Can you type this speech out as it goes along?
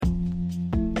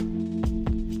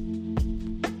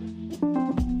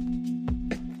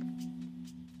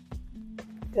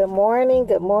Good morning,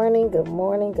 good morning, good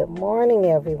morning, good morning,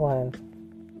 everyone.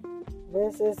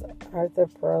 This is Arthur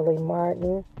Pearlie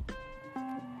Martin,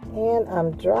 and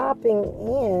I'm dropping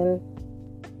in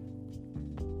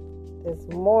this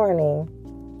morning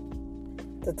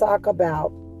to talk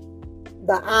about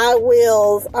the I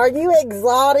wills. Are you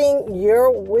exalting your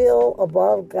will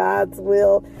above God's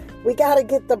will? We got to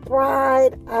get the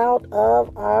pride out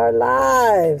of our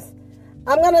lives.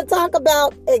 I'm going to talk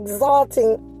about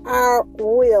exalting our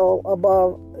will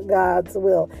above God's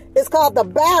will. It's called the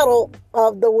battle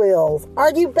of the wills.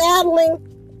 Are you battling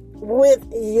with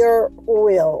your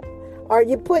will? Are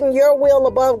you putting your will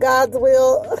above God's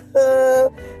will?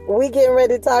 We getting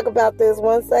ready to talk about this.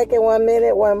 1 second, 1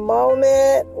 minute, 1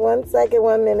 moment. 1 second,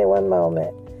 1 minute, 1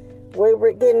 moment.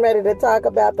 We're getting ready to talk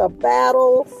about the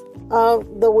battles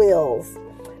of the wills.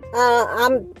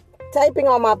 I'm taping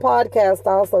on my podcast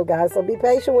also, guys, so be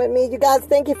patient with me. You guys,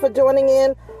 thank you for joining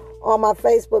in on my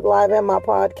Facebook Live and my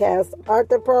podcast,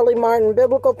 Arthur Pearlie Martin,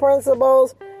 Biblical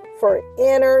Principles for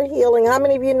Inner Healing. How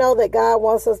many of you know that God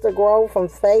wants us to grow from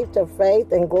faith to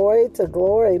faith and glory to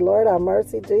glory? Lord, have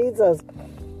mercy, Jesus.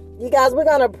 You guys, we're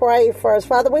going to pray first.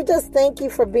 Father, we just thank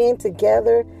you for being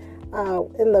together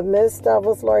in the midst of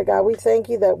us, Lord God. We thank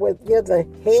you that we're the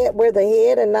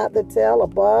head and not the tail,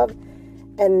 above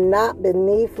and not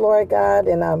beneath, Lord God.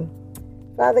 And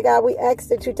Father God, we ask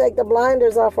that you take the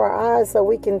blinders off our eyes so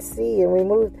we can see,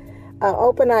 and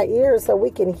open our ears so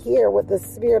we can hear what the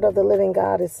Spirit of the living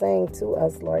God is saying to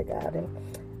us, Lord God. And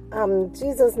in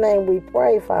Jesus' name we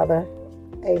pray, Father.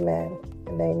 Amen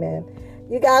and amen.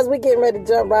 You guys, we're getting ready to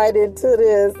jump right into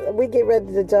this.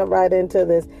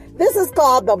 This is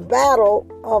called the battle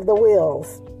of the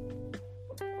wills.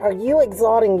 Are you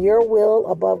exalting your will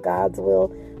above God's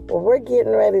will? Well, we're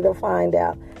getting ready to find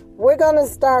out. We're going to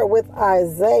start with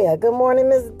Isaiah. Good morning,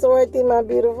 Miss Dorothy, my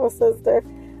beautiful sister.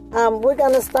 We're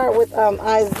going to start with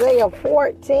Isaiah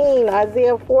 14.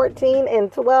 Isaiah 14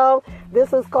 and 12.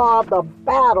 This is called the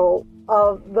battle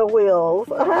of the wills.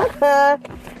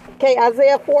 Okay,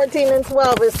 Isaiah 14 and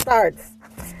 12, it starts.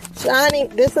 Shining,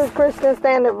 this is Christian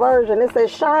Standard Version. It says,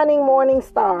 shining morning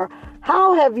star,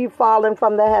 how have you fallen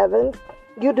from the heavens?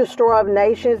 You destroyer of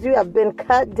nations, you have been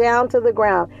cut down to the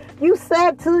ground. You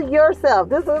said to yourself,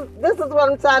 this is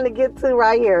what I'm trying to get to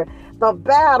right here. The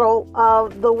battle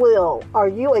of the will. Are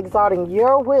you exalting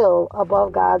your will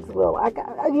above God's will? I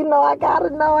gotta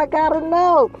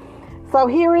know. So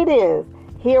here it is.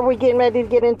 Here we're getting ready to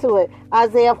get into it.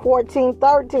 Isaiah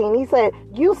 14:13. He said,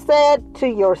 you said to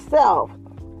yourself,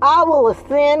 I will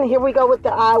ascend. Here we go with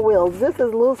the I wills. This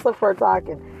is Lucifer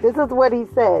talking. This is what he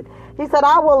said. He said,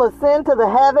 I will ascend to the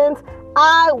heavens.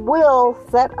 I will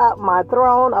set up my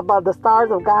throne above the stars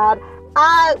of God.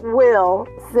 I will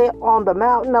sit on the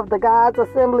mountain of the God's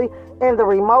assembly in the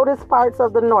remotest parts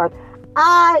of the north.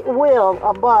 I will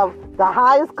above the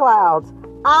highest clouds.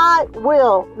 I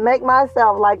will make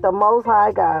myself like the Most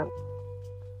High God.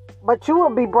 But you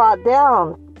will be brought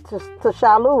down to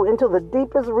Sheol, into the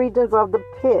deepest regions of the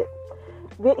pit.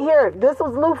 Here, this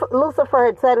was Lucifer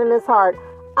had said in his heart,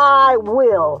 I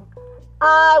will.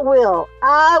 I'm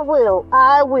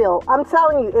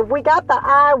telling you, if we got the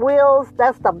I wills,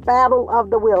 that's the battle of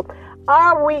the will.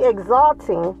 Are we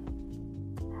exalting?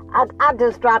 I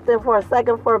just dropped in for a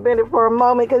second, for a minute, for a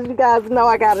moment, because you guys know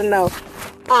I gotta know.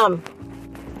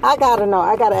 I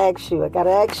gotta ask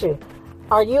you.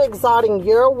 Are you exalting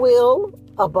your will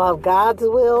above God's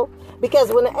will?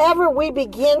 Because whenever we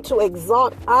begin to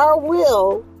exalt our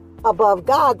will above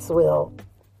God's will,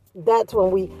 that's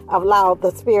when we allow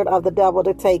the spirit of the devil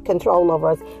to take control over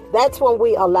us. That's when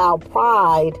we allow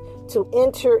pride to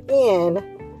enter in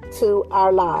to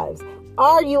our lives.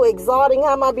 Are you exalting,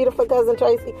 hi, my beautiful cousin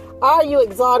Tracy, are you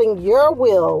exalting your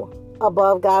will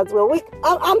above God's will?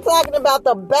 I'm talking about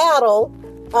the battle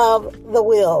of the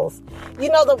wills. You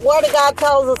know, the Word of God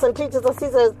tells us and teaches us, he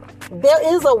says, there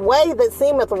is a way that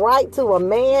seemeth right to a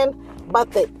man,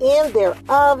 but the end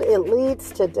thereof it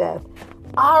leads to death.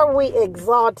 Are we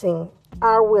exalting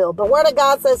our will? The Word of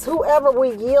God says, whoever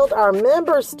we yield our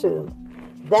members to,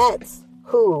 that's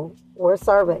who we're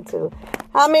servant to.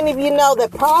 How many of you know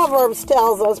that Proverbs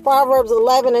tells us, Proverbs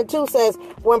 11 and 2 says,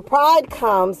 when pride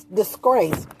comes,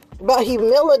 disgrace, but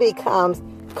humility comes,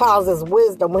 causes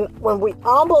wisdom. When we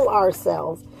humble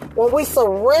ourselves, when we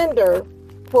surrender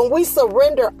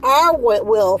our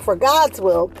will for God's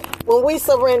will, when we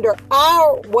surrender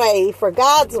our way for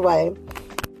God's way,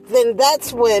 then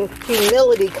that's when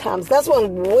humility comes. That's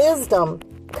when wisdom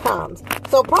comes.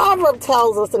 So Proverb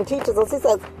tells us and teaches us, he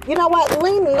says, you know what?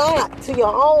 Lean not to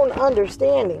your own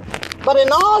understanding, but in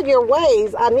all your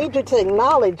ways, I need you to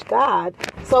acknowledge God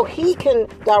so he can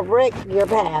direct your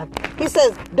path. He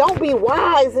says, don't be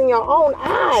wise in your own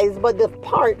eyes, but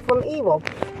depart from evil.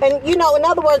 And, in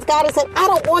other words, God is saying, I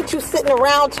don't want you sitting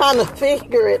around trying to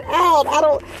figure it out. I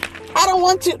don't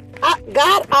want you.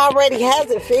 God already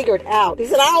has it figured out. He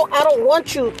said, I don't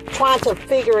want you trying to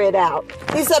figure it out.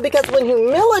 He said, because when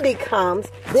humility comes,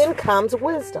 then comes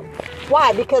wisdom.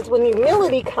 Why? Because when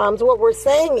humility comes, what we're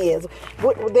saying is,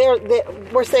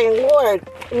 we're saying, Lord,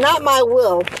 not my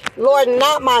will. Lord,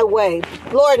 not my way.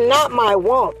 Lord, not my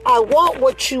want. I want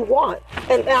what you want.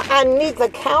 And I need the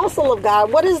counsel of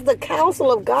God. What is the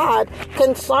counsel of God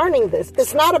concerning this?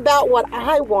 It's not about what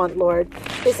I want, Lord.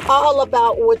 It's all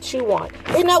about what you want.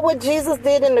 Isn't that what Jesus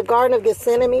did in the Garden of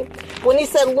Gethsemane? When he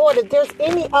said, Lord, if there's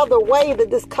any other way that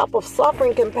this cup of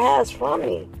suffering can pass from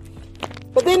me.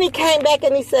 But then he came back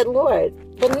and he said, Lord,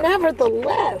 but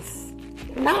nevertheless,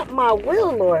 not my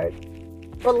will, Lord,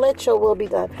 but let your will be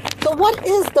done. So what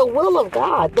is the will of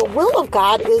God? The will of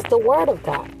God is the word of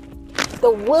God.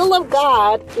 The will of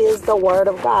God is the word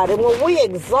of God. And when we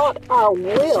exalt our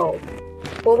will,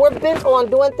 when we're bent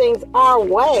on doing things our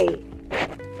way,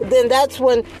 then that's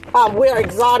when we're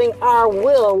exalting our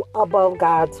will above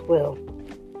God's will.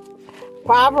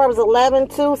 Proverbs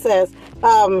 11:2 says,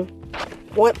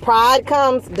 when pride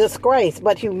comes, disgrace,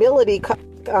 but humility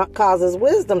causes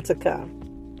wisdom to come.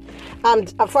 1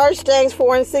 James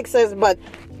 4:6 says, but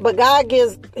God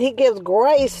gives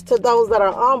grace to those that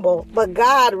are humble, but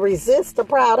God resists the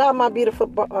proud. Oh, my beautiful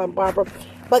Barbara.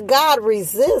 But God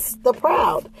resists the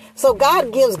proud. So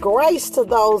God gives grace to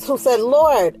those who said,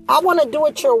 Lord, I want to do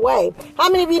it your way. How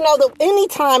many of you know that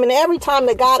anytime and every time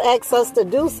that God asks us to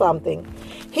do something,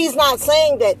 he's not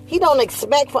saying that he don't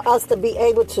expect for us to be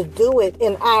able to do it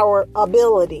in our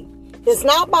ability. It's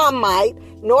not by might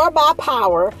nor by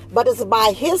power, but it's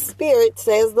by his spirit,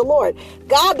 says the Lord.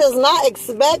 God does not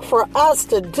expect for us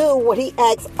to do what he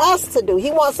asks us to do.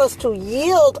 He wants us to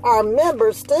yield our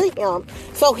members to him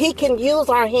so he can use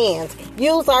our hands,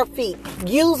 use our feet,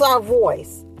 use our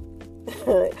voice.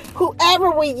 Whoever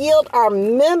we yield our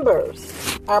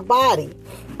members, our body,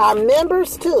 our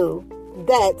members to,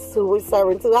 that's who we're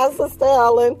serving to. Hi, Sister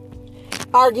Helen.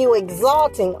 Are you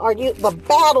exalting? Are you the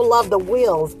battle of the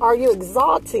wills? Are you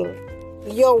exalting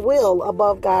your will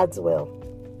above God's will?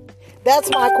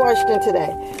 That's my question today.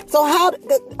 So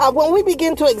when we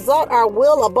begin to exalt our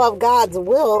will above God's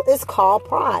will, it's called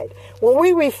pride. When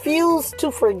we refuse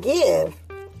to forgive,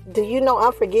 do you know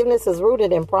unforgiveness is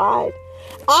rooted in pride?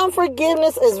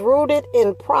 Unforgiveness is rooted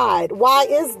in pride. Why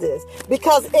is this?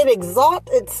 Because it exalts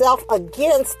itself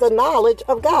against the knowledge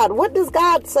of God. What does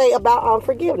God say about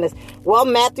unforgiveness? Well,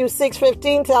 Matthew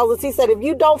 6:15 tells us, he said, if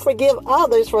you don't forgive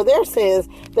others for their sins,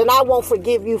 then I won't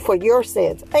forgive you for your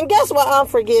sins. And guess what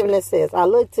unforgiveness is? I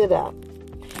looked it up.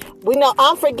 We know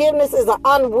unforgiveness is an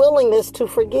unwillingness to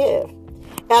forgive.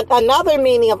 And another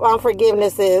meaning of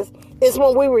unforgiveness is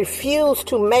when we refuse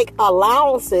to make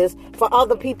allowances for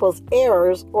other people's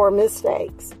errors or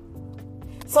mistakes.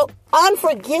 So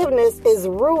unforgiveness is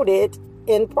rooted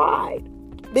in pride,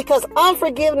 because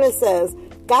unforgiveness says,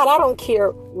 God, I don't care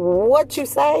what you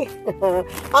say.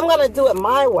 I'm going to do it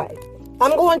my way.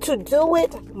 I'm going to do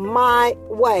it my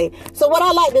way. So what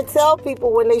I like to tell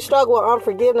people when they struggle with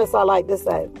unforgiveness, I like to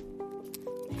say,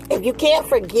 if you can't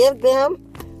forgive them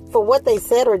for what they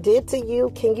said or did to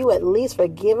you, can you at least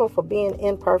forgive them for being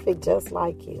imperfect just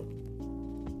like you?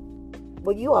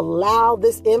 Will you allow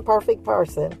this imperfect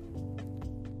person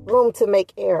room to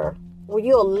make error? Will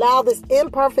you allow this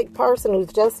imperfect person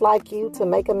who's just like you to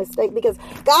make a mistake? Because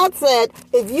God said,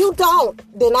 if you don't,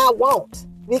 then I won't.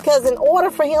 Because in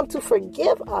order for him to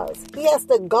forgive us, he has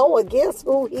to go against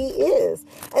who he is.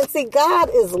 And see, God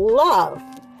is love.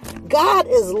 God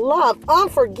is love.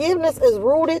 Unforgiveness is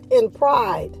rooted in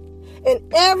pride. And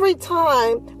every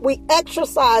time we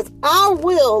exercise our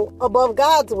will above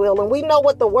God's will, and we know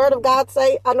what the word of God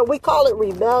say, I know we call it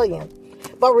rebellion,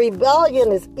 but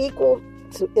rebellion is equal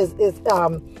to,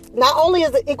 not only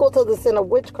is it equal to the sin of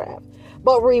witchcraft,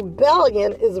 but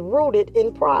rebellion is rooted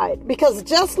in pride. Because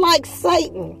just like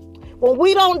Satan, when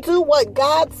we don't do what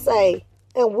God say,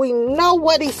 and we know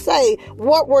what he say,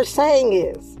 what we're saying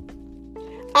is,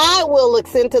 I will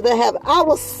ascend to the heaven. I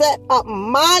will set up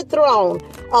my throne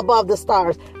above the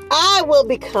stars.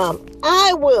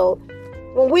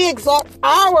 When we exalt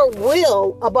our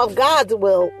will above God's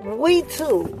will, we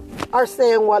too are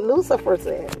saying what Lucifer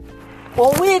said.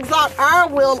 When we exalt our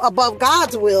will above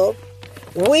God's will,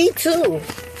 we too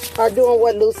are doing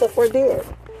what Lucifer did.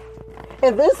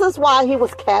 And this is why he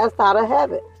was cast out of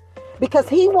heaven. because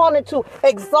he wanted to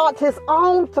exalt his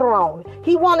own throne.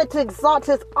 He wanted to exalt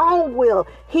his own will.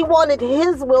 He wanted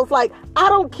his will. It's like, I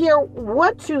don't care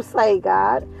what you say,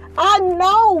 God. I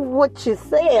know what you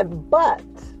said, but.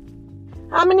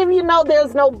 How many of you know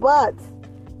there's no buts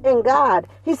in God?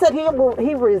 He said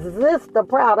he resists the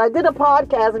proud. I did a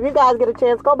podcast. If you guys get a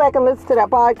chance, go back and listen to that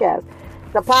podcast.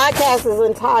 The podcast is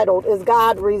entitled, Is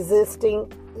God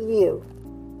Resisting You?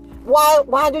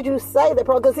 Why did you say that?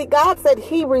 Because God said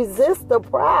he resists the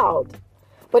proud,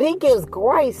 but he gives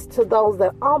grace to those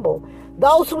that humble.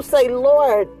 Those who say,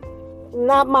 Lord,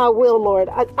 not my will, Lord.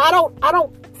 I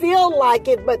don't feel like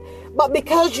it, but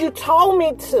because you told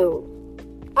me to,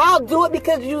 I'll do it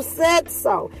because you said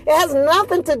so. It has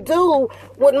nothing to do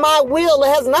with my will.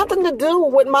 It has nothing to do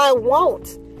with my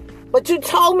want. But you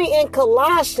told me in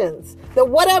Colossians that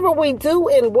whatever we do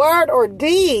in word or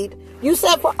deed, you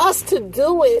said for us to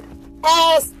do it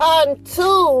as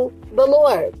unto the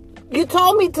Lord. You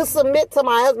told me to submit to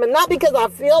my husband, not because I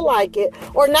feel like it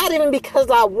or not even because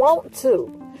I want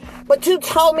to, but you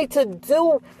told me to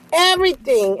do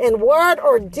everything in word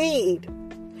or deed.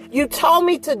 You told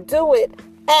me to do it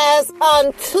as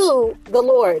unto the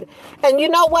Lord. And you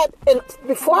know what? And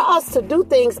before us to do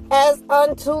things as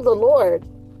unto the Lord,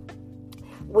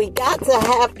 we got to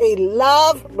have a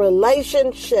love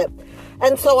relationship.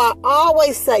 And so I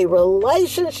always say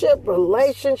relationship.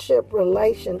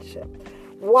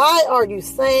 Why are you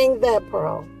saying that,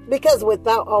 Pearl? Because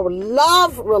without a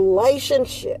love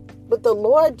relationship with the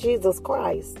Lord Jesus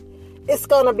Christ, it's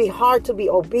going to be hard to be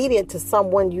obedient to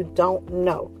someone you don't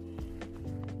know.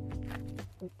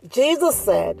 Jesus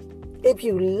said, if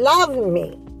you love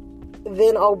me,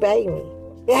 then obey me.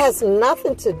 It has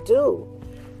nothing to do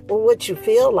with what you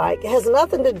feel like. It has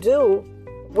nothing to do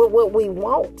with what we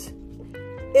want.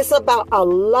 It's about a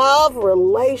love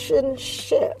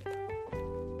relationship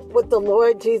with the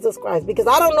Lord Jesus Christ. Because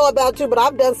I don't know about you, but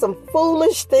I've done some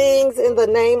foolish things in the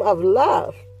name of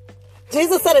love.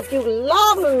 Jesus said, if you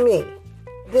love me,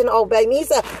 then obey me. He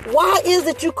said, why is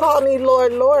it you call me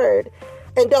Lord, Lord,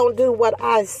 and don't do what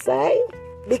I say?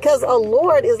 Because a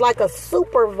Lord is like a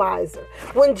supervisor.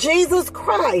 When Jesus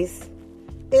Christ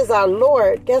is our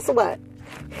Lord, guess what?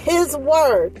 His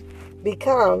word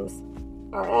becomes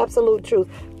our absolute truth.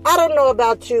 I don't know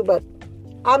about you, but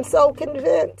I'm so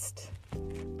convinced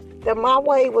that my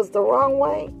way was the wrong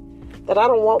way that I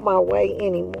don't want my way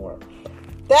anymore.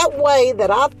 That way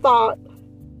that I thought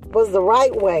was the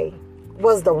right way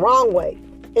was the wrong way.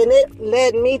 And it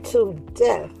led me to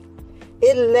death.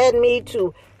 It led me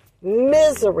to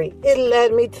misery. It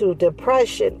led me to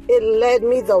depression. It led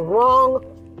me the wrong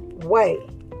way.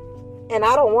 And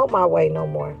I don't want my way no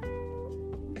more.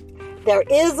 There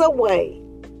is a way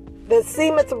that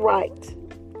seemeth right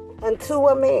unto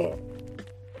a man.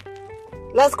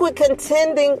 Let's quit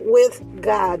contending with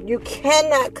God. You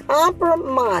cannot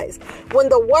compromise. When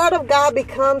the word of God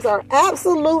becomes our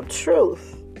absolute truth,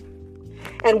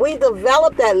 and we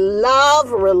develop that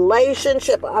love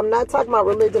relationship. I'm not talking about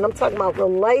religion. I'm talking about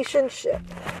relationship.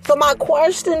 So my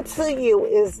question to you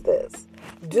is this.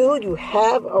 Do you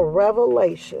have a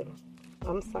revelation?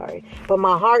 I'm sorry, but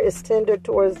my heart is tender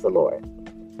towards the Lord.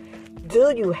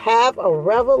 Do you have a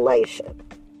revelation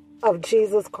of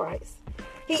Jesus Christ?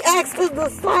 He asked his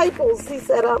disciples, he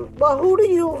said, well, who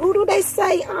do they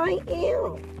say I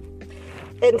am?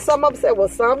 And some of them said, well,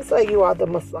 some say you are the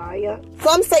Messiah.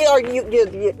 Some say are you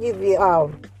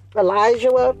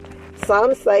Elijah.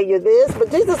 Some say you're this.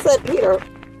 But Jesus said, Peter,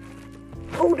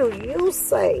 who do you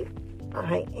say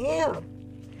I am?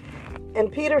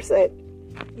 And Peter said,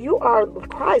 you are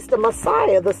Christ, the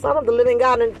Messiah, the Son of the living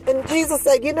God. And Jesus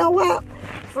said, you know what?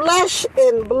 Flesh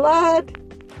and blood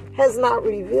has not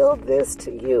revealed this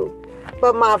to you,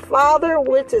 but my Father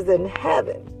which is in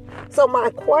heaven. So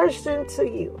my question to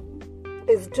you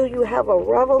is, do you have a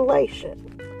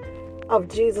revelation of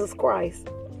Jesus Christ?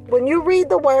 When you read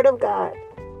the Word of God,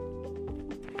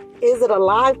 is it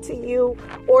alive to you,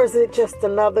 or is it just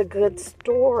another good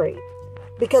story?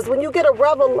 Because when you get a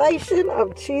revelation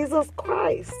of Jesus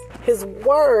Christ, His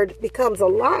Word becomes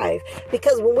alive.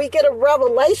 Because when we get a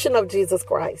revelation of Jesus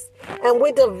Christ and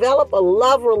we develop a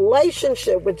love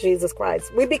relationship with Jesus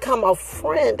Christ, we become a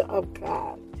friend of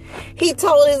God. He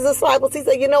told his disciples, he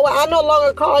said, you know what? I no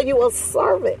longer call you a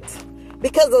servant,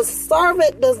 because a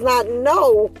servant does not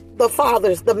know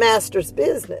the master's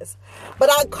business.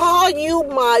 But I call you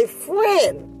my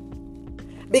friend,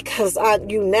 because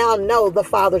you now know the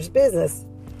Father's business.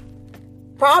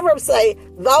 Proverbs say,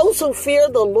 those who fear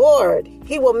the Lord,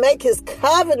 He will make His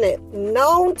covenant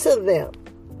known to them.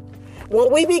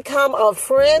 When we become a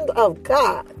friend of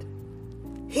God,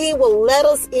 He will let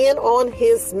us in on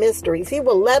his mysteries. He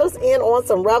will let us in on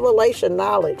some revelation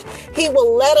knowledge. He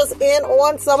will let us in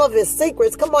on some of his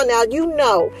secrets. Come on now, you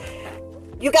know.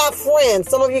 You got friends.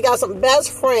 Some of you got some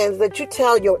best friends that you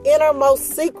tell your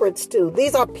innermost secrets to.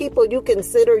 These are people you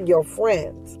consider your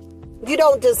friends. You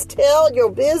don't just tell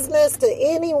your business to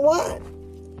anyone.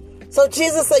 So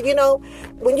Jesus said, you know,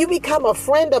 when you become a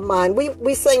friend of mine,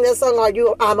 we sing that song,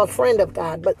 I'm a friend of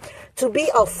God. But to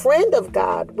be a friend of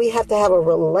God, we have to have a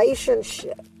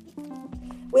relationship.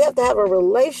 We have to have a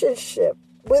relationship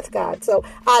with God. So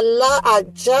I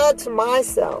judge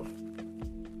myself.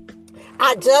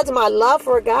 I judge my love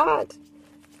for God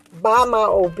by my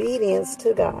obedience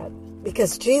to God.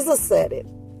 Because Jesus said it.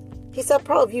 He said,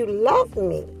 Pearl, if you love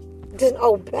me, then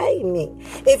obey me.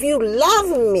 If you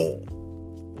love me,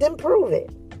 then prove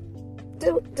it.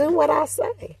 Do what I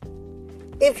say.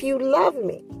 If you love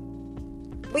me.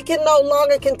 We can no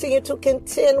longer continue to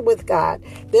contend with God.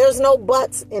 There's no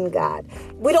buts in God.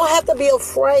 We don't have to be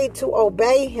afraid to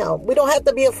obey him. We don't have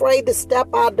to be afraid to step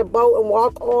out the boat and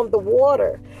walk on the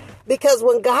water. Because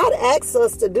when God asks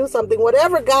us to do something,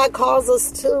 whatever God calls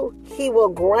us to, he will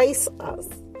grace us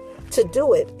to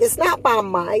do it. It's not by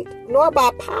might nor by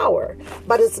power,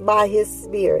 but it's by his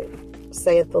Spirit,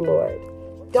 saith the Lord.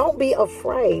 Don't be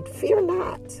afraid. Fear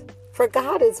not, for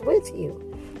God is with you.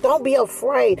 Don't be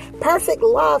afraid. Perfect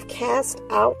love casts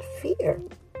out fear.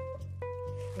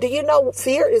 Do you know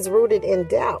fear is rooted in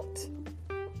doubt?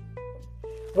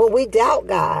 When we doubt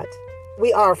God,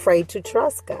 we are afraid to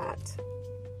trust God.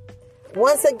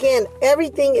 Once again,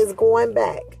 everything is going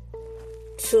back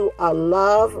to a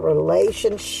love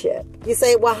relationship. You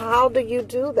say, well, how do you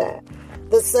do that?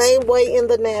 The same way in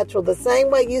the natural, the same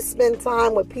way you spend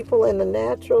time with people in the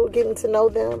natural, getting to know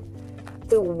them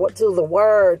through the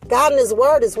word. God and his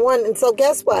word is one. And so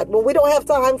guess what? When we don't have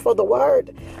time for the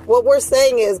word, what we're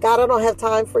saying is, God, I don't have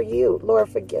time for you. Lord,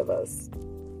 forgive us.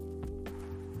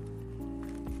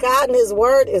 God and his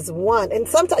word is one. And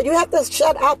sometimes you have to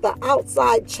shut out the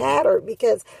outside chatter,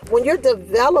 because when you're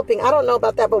developing, I don't know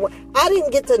about that, but I didn't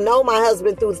get to know my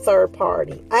husband through third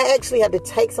party. I actually had to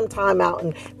take some time out,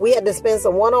 and we had to spend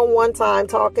some one-on-one time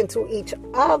talking to each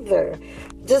other,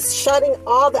 just shutting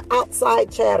all the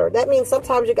outside chatter. That means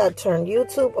sometimes you got to turn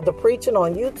YouTube or the preaching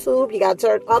on YouTube. You got to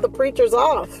turn other preachers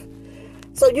off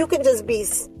so you can just be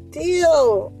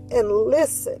still and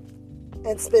listen.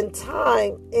 And spend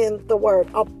time in the word,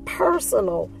 a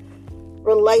personal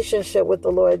relationship with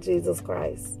the Lord Jesus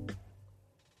Christ.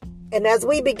 And as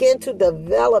we begin to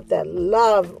develop that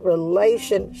love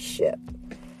relationship,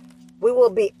 we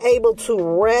will be able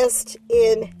to rest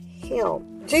in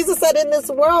him. Jesus said, in this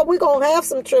world, we're going to have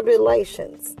some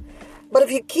tribulations. But if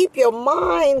you keep your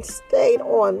mind stayed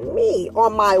on me,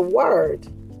 on my word,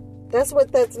 that's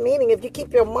what that's meaning. If you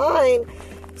keep your mind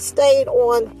stayed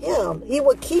on him, he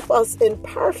will keep us in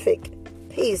perfect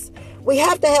peace. We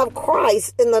have to have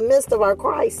Christ in the midst of our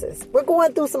crisis. We're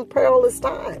going through some perilous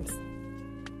times.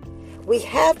 We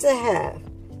have to have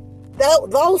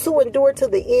those who endure to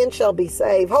the end shall be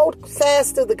saved. Hold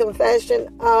fast to the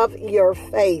confession of your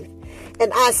faith.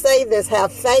 And I say this,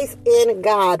 have faith in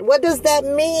God. What does that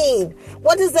mean?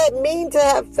 What does that mean to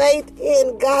have faith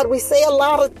in God? We say a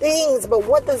lot of things, but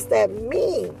what does that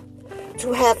mean?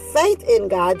 To have faith in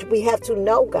God, we have to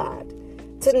know God.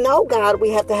 To know God, we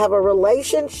have to have a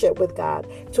relationship with God.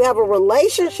 To have a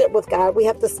relationship with God, we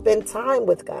have to spend time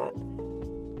with God.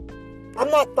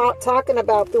 I'm not talking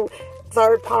about through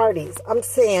third parties. I'm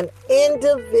saying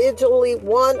individually,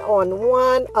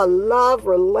 one-on-one, a love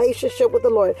relationship with the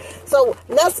Lord. So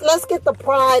let's get the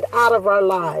pride out of our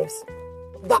lives.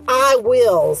 The I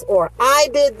wills, or I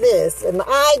did this and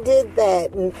I did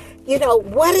that. And, you know,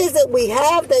 what is it we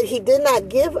have that he did not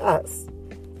give us?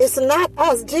 It's not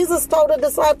us. Jesus told the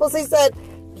disciples, he said,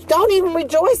 don't even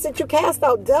rejoice that you cast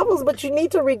out devils, but you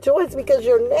need to rejoice because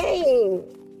your name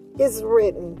is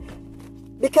written.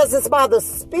 Because it's by the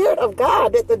Spirit of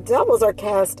God that the devils are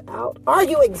cast out. Are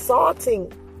you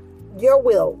exalting your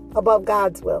will above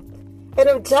God's will? And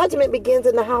if judgment begins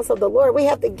in the house of the Lord, we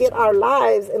have to get our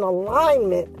lives in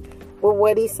alignment with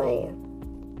what he's saying.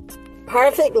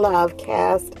 Perfect love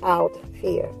casts out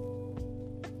fear.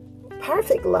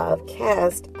 Perfect love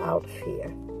casts out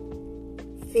fear.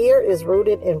 Fear is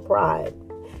rooted in pride.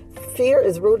 Fear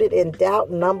is rooted in doubt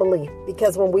and unbelief,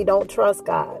 because when we don't trust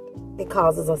God, it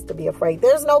causes us to be afraid.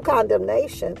 There's no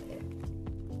condemnation.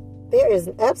 There is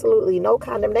absolutely no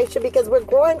condemnation, because we're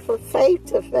growing from faith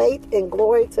to faith and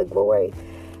glory to glory.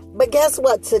 But guess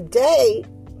what? Today,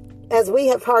 as we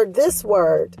have heard this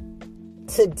word,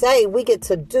 today we get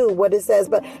to do what it says.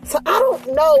 But so I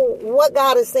don't know what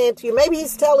God is saying to you. Maybe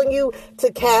he's telling you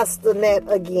to cast the net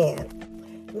again.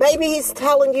 Maybe he's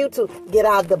telling you to get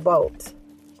out of the boat.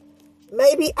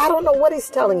 Maybe, I don't know what he's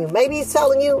telling you. Maybe he's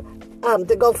telling you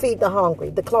to go feed the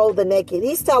hungry, to clothe the naked.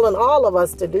 He's telling all of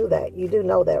us to do that. You do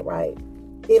know that, right?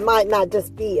 It might not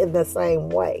just be in the same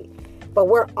way, but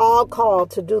we're all called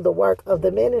to do the work of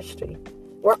the ministry.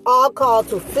 We're all called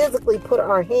to physically put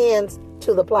our hands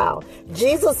to the plow.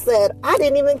 Jesus said, I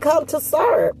didn't even come to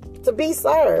serve, to be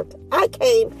served. I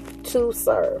came to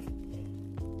serve.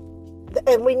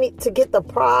 And we need to get the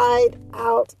pride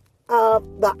out of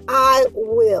the I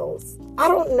wills. I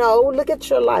don't know. Look at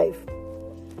your life.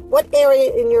 What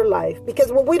area in your life?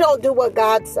 Because when we don't do what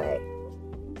God say,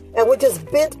 and we're just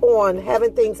bent on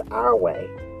having things our way,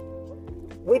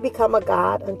 we become a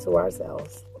God unto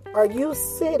ourselves. Are you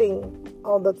sitting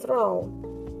on the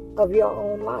throne of your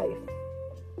own life?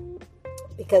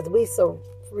 Because we so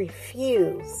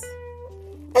refuse.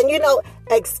 And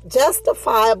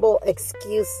justifiable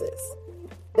excuses.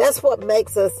 That's what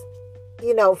makes us,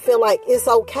 feel like it's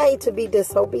okay to be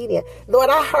disobedient. Lord,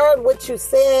 I heard what you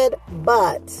said,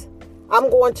 but I'm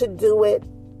going to do it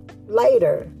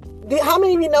later. How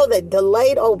many of you know that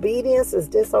delayed obedience is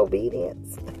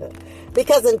disobedience?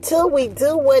 Because until we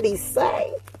do what he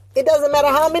say, it doesn't matter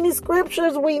how many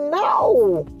scriptures we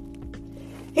know.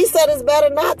 He said it's better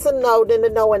not to know than to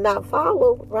know and not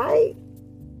follow, right?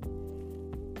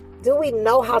 Do we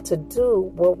know how to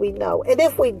do what we know? And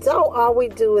if we don't, all we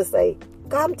do is say,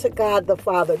 come to God the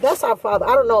Father. That's our Father.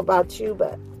 I don't know about you,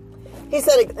 but he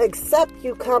said, except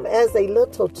you come as a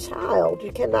little child,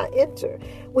 you cannot enter.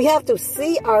 We have to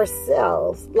see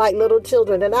ourselves like little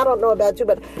children. And I don't know about you,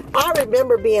 but I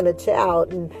remember being a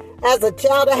child. And as a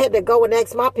child, I had to go and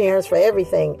ask my parents for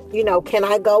everything. Can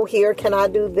I go here? Can I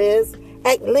do this?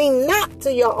 And lean not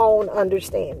to your own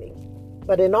understanding,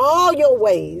 but in all your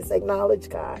ways, acknowledge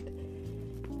God.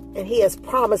 And he has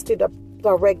promised to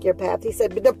direct your path. He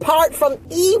said, depart from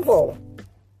evil.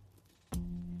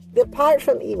 Depart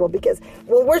from evil. Because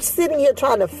when we're sitting here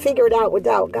trying to figure it out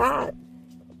without God,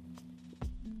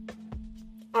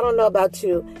 I don't know about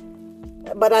you,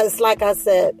 but it's like I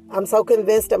said, I'm so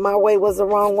convinced that my way was the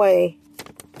wrong way.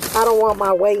 I don't want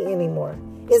my way anymore.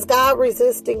 Is God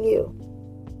resisting you?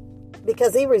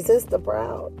 Because he resists the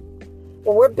proud.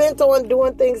 When we're bent on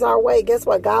doing things our way, guess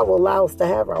what? God will allow us to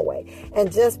have our way.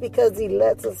 And just because he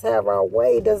lets us have our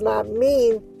way does not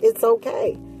mean it's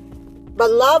okay.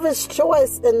 But love is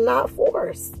choice and not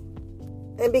force.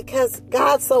 And because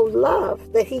God so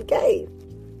loved that he gave,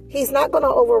 he's not going to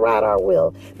override our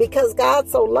will. Because God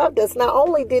so loved us, not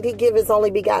only did he give his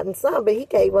only begotten son, but he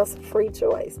gave us a free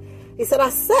choice. He said, I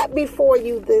set before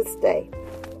you this day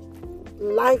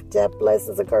life, death,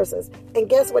 blessings, and curses. And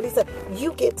guess what he said?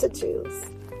 You get to choose.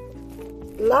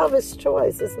 Love is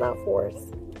choice. It's not force.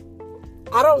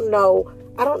 I don't know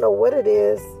what it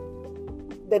is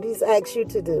that he's asked you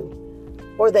to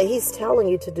do or that he's telling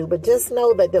you to do, but just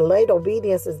know that delayed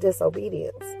obedience is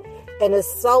disobedience. And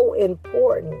it's so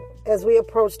important as we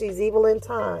approach these evil end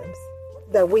times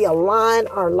that we align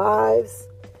our lives.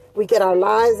 We get our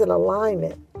lives in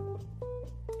alignment.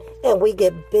 And we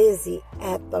get busy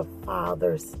at the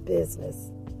Father's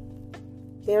business.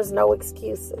 There's no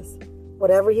excuses.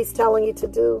 Whatever he's telling you to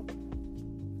do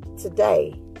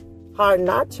today, harden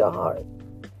not your heart,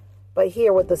 but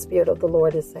hear what the Spirit of the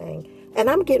Lord is saying. And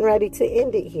I'm getting ready to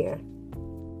end it here.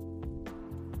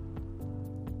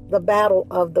 The battle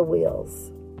of the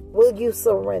wills. Will you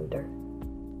surrender?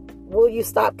 Will you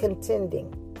stop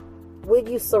contending? Will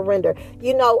you surrender?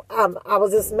 I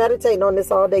was just meditating on this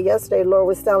all day yesterday. The Lord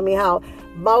was telling me how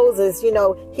Moses,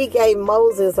 he gave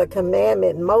Moses a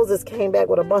commandment. And Moses came back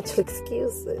with a bunch of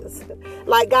excuses.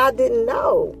 Like God didn't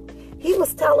know. He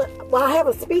was telling, I have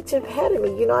a speech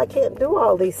impediment. I can't do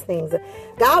all these things.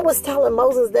 God was telling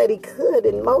Moses that he could.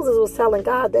 And Moses was telling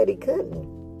God that he couldn't.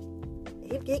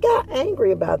 He got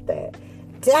angry about that.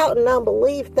 Doubt and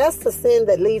unbelief, that's the sin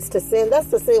that leads to sin. That's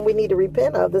the sin we need to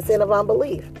repent of, the sin of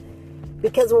unbelief.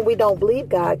 Because when we don't believe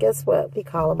God, guess what? We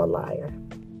call him a liar.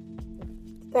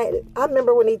 I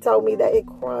remember when he told me that, it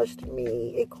crushed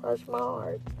me. It crushed my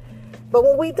heart. But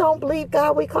when we don't believe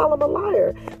God, we call him a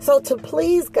liar. So to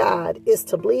please God is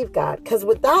to believe God. Because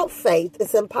without faith,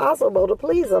 it's impossible to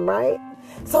please him, right?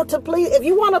 So if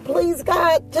you want to please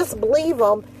God, just believe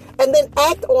him and then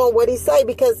act on what he say.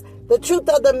 Because the truth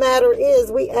of the matter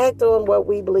is we act on what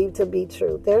we believe to be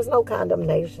true. There's no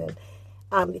condemnation.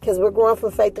 Because we're growing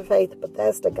from faith to faith, but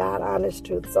that's the God honest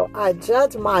truth. So I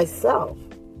judge myself.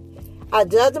 I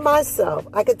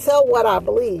could tell what I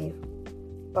believe,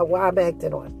 but what I'm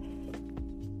acting on.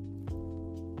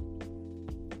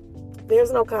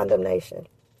 There's no condemnation.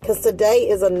 Because today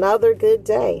is another good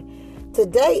day.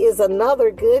 Today is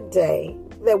another good day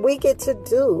that we get to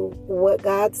do what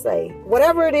God say.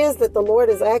 Whatever it is that the Lord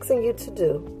is asking you to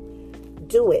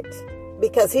do it.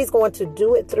 Because he's going to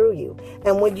do it through you.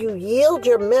 And when you yield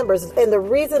your members, and the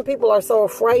reason people are so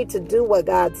afraid to do what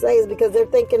God says is because they're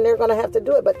thinking they're going to have to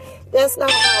do it. But that's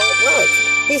not how it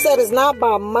works. He said it's not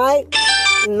by might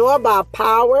nor by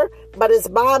power, but it's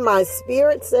by my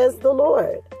spirit, says the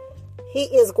Lord. He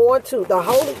is going to,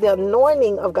 the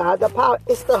anointing of God, the power.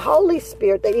 It's the Holy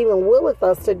Spirit that even willeth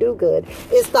us to do good.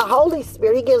 It's the Holy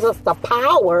Spirit. He gives us the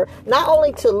power not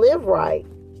only to live right,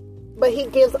 but he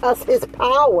gives us his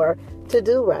power to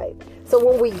do right. So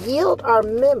when we yield our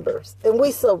members and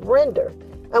we surrender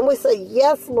and we say,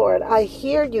 yes, Lord, I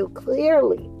hear you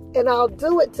clearly and I'll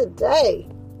do it today.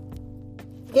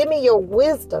 Give me your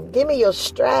wisdom. Give me your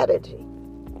strategy.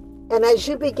 And as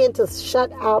you begin to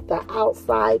shut out the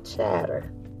outside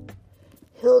chatter,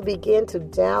 he'll begin to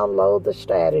download the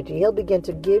strategy. He'll begin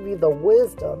to give you the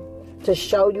wisdom to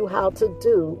show you how to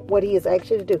do what he is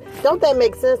asking you to do. Don't that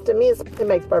make sense to me? It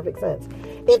makes perfect sense.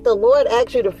 If the Lord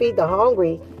asks you to feed the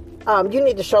hungry, you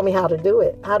need to show me how to do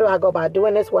it. How do I go by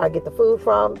doing this? Where I get the food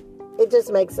from? It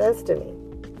just makes sense to me.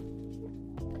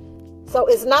 So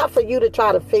it's not for you to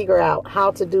try to figure out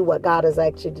how to do what God has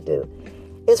asked you to do.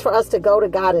 It's for us to go to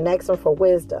God and ask him for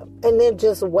wisdom and then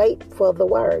just wait for the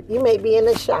word. You may be in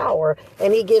the shower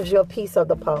and he gives you a piece of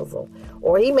the puzzle,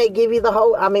 or he may give you the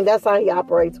whole. That's how he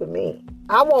operates with me.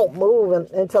 I won't move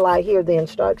until I hear the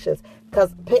instructions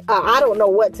because I don't know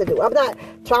what to do. I'm not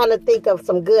trying to think of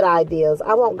some good ideas.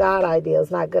 I want God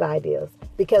ideas, not good ideas.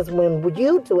 Because when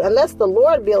you do, unless the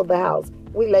Lord build the house,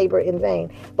 we labor in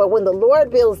vain. But when the Lord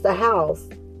builds the house,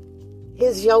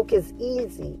 his yoke is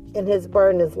easy and his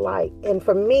burden is light. And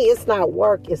for me, it's not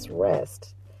work, it's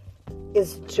rest.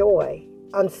 It's joy,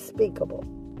 unspeakable.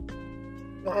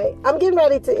 Right? I'm getting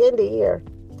ready to end it here.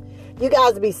 You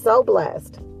guys be so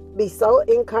blessed. Be so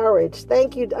encouraged.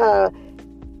 Thank you,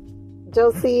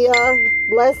 Josiah.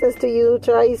 Blessings to you,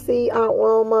 Tracy, Aunt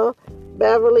Wilma,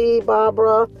 Beverly,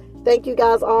 Barbara. Thank you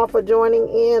guys all for joining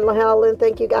in. Helen,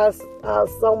 thank you guys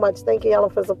so much. Thank you,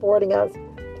 Helen, for supporting us.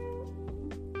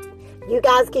 You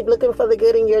guys keep looking for the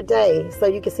good in your day so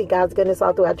you can see God's goodness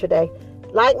all throughout your day.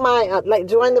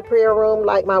 Join the prayer room,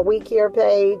 like my We Care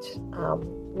page.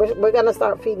 We're going to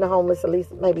start feeding the homeless at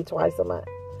least maybe twice a month.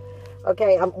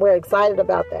 Okay, we're excited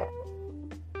about that.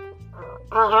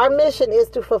 Our mission is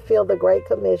to fulfill the Great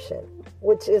Commission,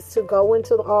 which is to go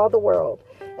into all the world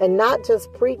and not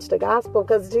just preach the gospel,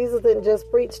 because Jesus didn't just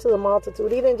preach to the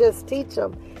multitude. He didn't just teach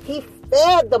them. He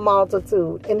fed the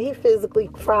multitude, and he physically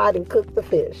fried and cooked the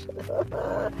fish.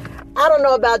 I don't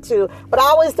know about you, but I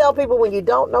always tell people, when you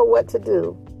don't know what to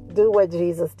do what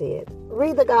Jesus did.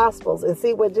 Read the Gospels and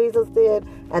see what Jesus did,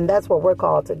 and that's what we're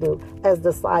called to do as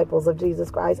disciples of Jesus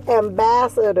Christ.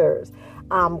 Ambassadors,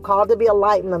 called to be a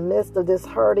light in the midst of this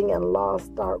hurting and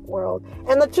lost, dark world.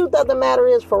 And the truth of the matter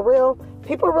is, for real,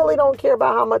 people really don't care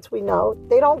about how much we know.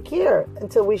 They don't care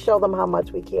until we show them how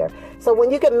much we care. So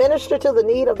when you can minister to the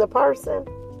need of the person,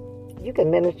 you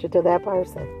can minister to that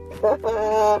person.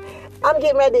 I'm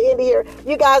getting ready to end here.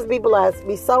 You guys be blessed.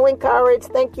 Be so encouraged.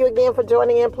 Thank you again for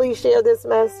joining in. Please share this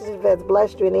message if it's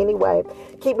blessed you in any way.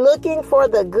 Keep looking for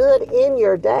the good in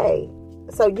your day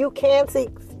so you can see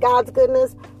God's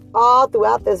goodness all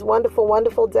throughout this wonderful,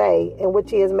 wonderful day in which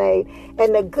he has made.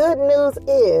 And the good news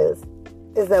is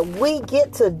that we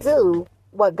get to do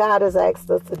what God has asked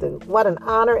us to do. What an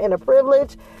honor and a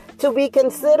privilege to be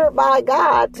considered by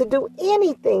God to do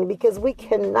anything, because we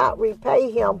cannot repay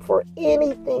him for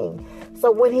anything.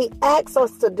 So when he asks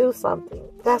us to do something,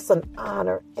 that's an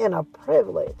honor and a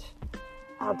privilege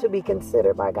to be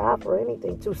considered by God for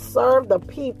anything, to serve the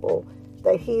people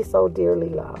that he so dearly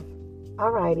loves.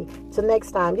 All righty. Till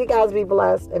next time, you guys be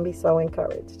blessed and be so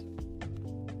encouraged.